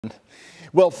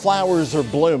Well, flowers are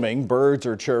blooming, birds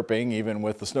are chirping, even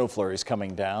with the snow flurries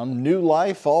coming down. New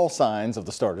life, all signs of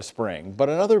the start of spring. But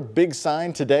another big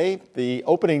sign today, the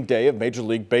opening day of Major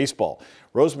League Baseball.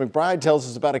 Rose McBride tells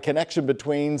us about a connection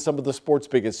between some of the sport's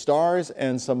biggest stars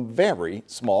and some very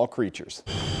small creatures.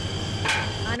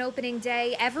 On opening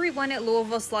day, everyone at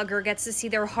Louisville Slugger gets to see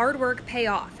their hard work pay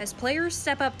off as players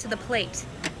step up to the plate.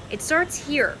 It starts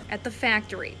here at the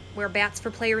factory, where bats for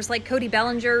players like Cody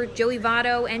Bellinger, Joey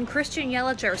Votto, and Christian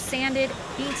Yelich are sanded,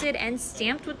 painted, and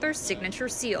stamped with their signature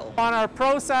seal. On our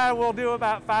pro side, we'll do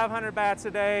about 500 bats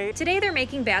a day. Today, they're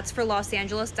making bats for Los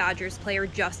Angeles Dodgers player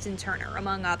Justin Turner,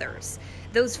 among others.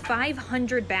 Those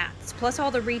 500 bats, plus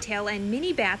all the retail and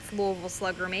mini bats Louisville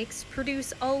Slugger makes,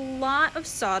 produce a lot of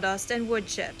sawdust and wood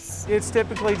chips. It's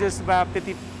typically just about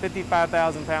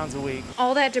 55,000 pounds a week.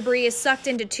 All that debris is sucked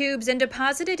into tubes and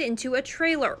deposited into a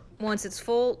trailer. Once it's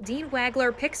full, Dean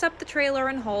Wagler picks up the trailer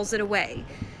and hauls it away.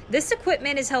 This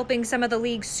equipment is helping some of the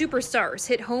league's superstars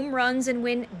hit home runs and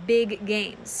win big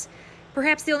games.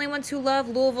 Perhaps the only ones who love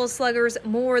Louisville Sluggers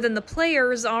more than the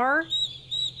players are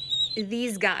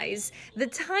these guys, the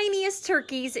tiniest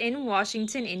turkeys in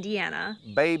Washington, Indiana.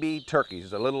 Baby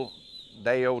turkeys, the little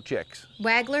day-old chicks.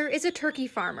 Wagler is a turkey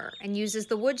farmer and uses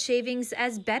the wood shavings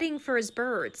as bedding for his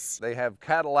birds. They have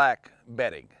Cadillac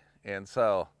bedding, and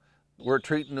so we're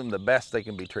treating them the best they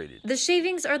can be treated. The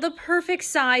shavings are the perfect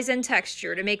size and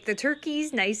texture to make the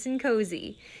turkeys nice and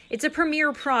cozy. It's a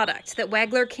premier product that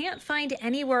Wagler can't find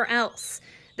anywhere else.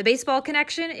 The baseball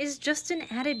connection is just an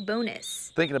added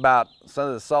bonus. Thinking about some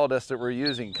of the sawdust that we're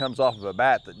using comes off of a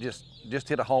bat that just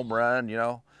hit a home run, you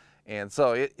know, and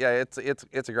so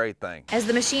it's a great thing. As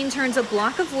the machine turns a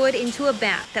block of wood into a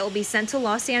bat that will be sent to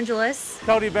Los Angeles,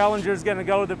 Cody Bellinger is going to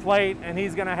go to the plate, and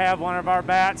he's going to have one of our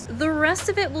bats. The rest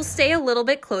of it will stay a little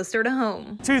bit closer to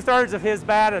home. 2/3 of his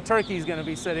bat, a turkey is going to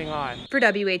be sitting on. For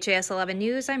WHAS 11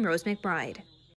 News, I'm Rose McBride.